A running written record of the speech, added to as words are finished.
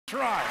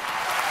Try.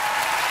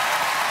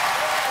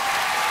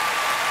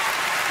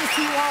 You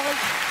see, Wally,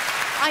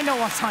 I know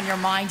what's on your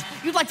mind.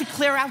 You'd like to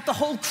clear out the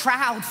whole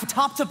crowd from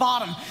top to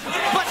bottom.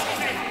 But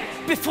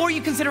before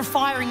you consider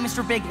firing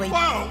Mr. Bigley...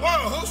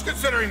 Whoa, who's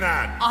considering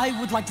that? I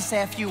would like to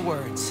say a few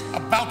words.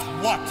 About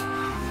what?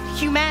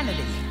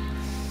 Humanity.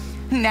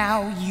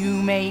 Now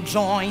you may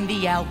join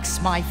the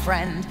Elks, my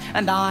friend,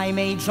 and I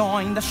may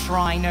join the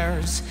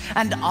Shriners,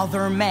 and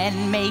other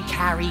men may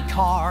carry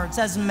cards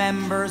as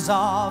members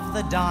of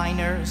the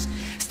Diners.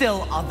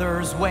 Still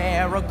others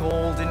wear a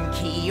golden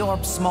key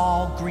or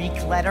small Greek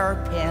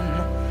letter pin.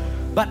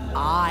 But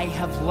I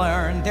have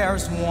learned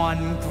there's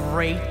one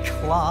great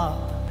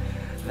club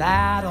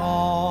that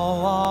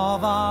all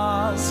of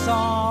us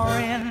are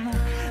in.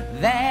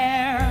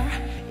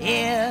 There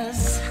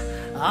is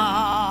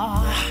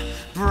a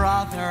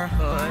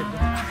brotherhood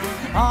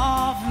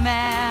of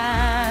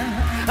man,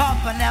 a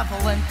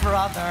benevolent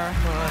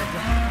brotherhood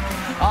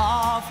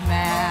of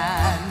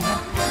man,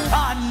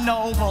 a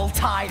noble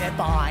tie that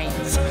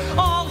binds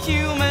all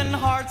human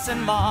hearts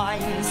and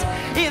minds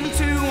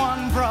into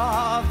one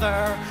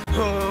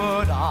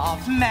brotherhood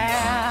of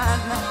man.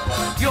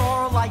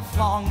 Your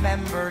lifelong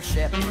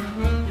membership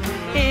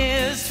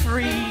is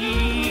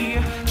free.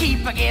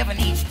 Keep a giving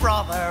each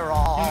brother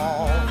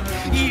all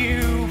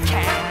you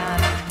can.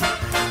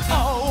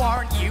 Oh,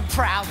 aren't you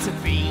proud to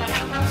be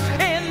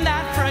in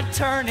that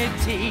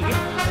fraternity?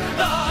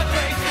 The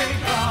great big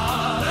brother.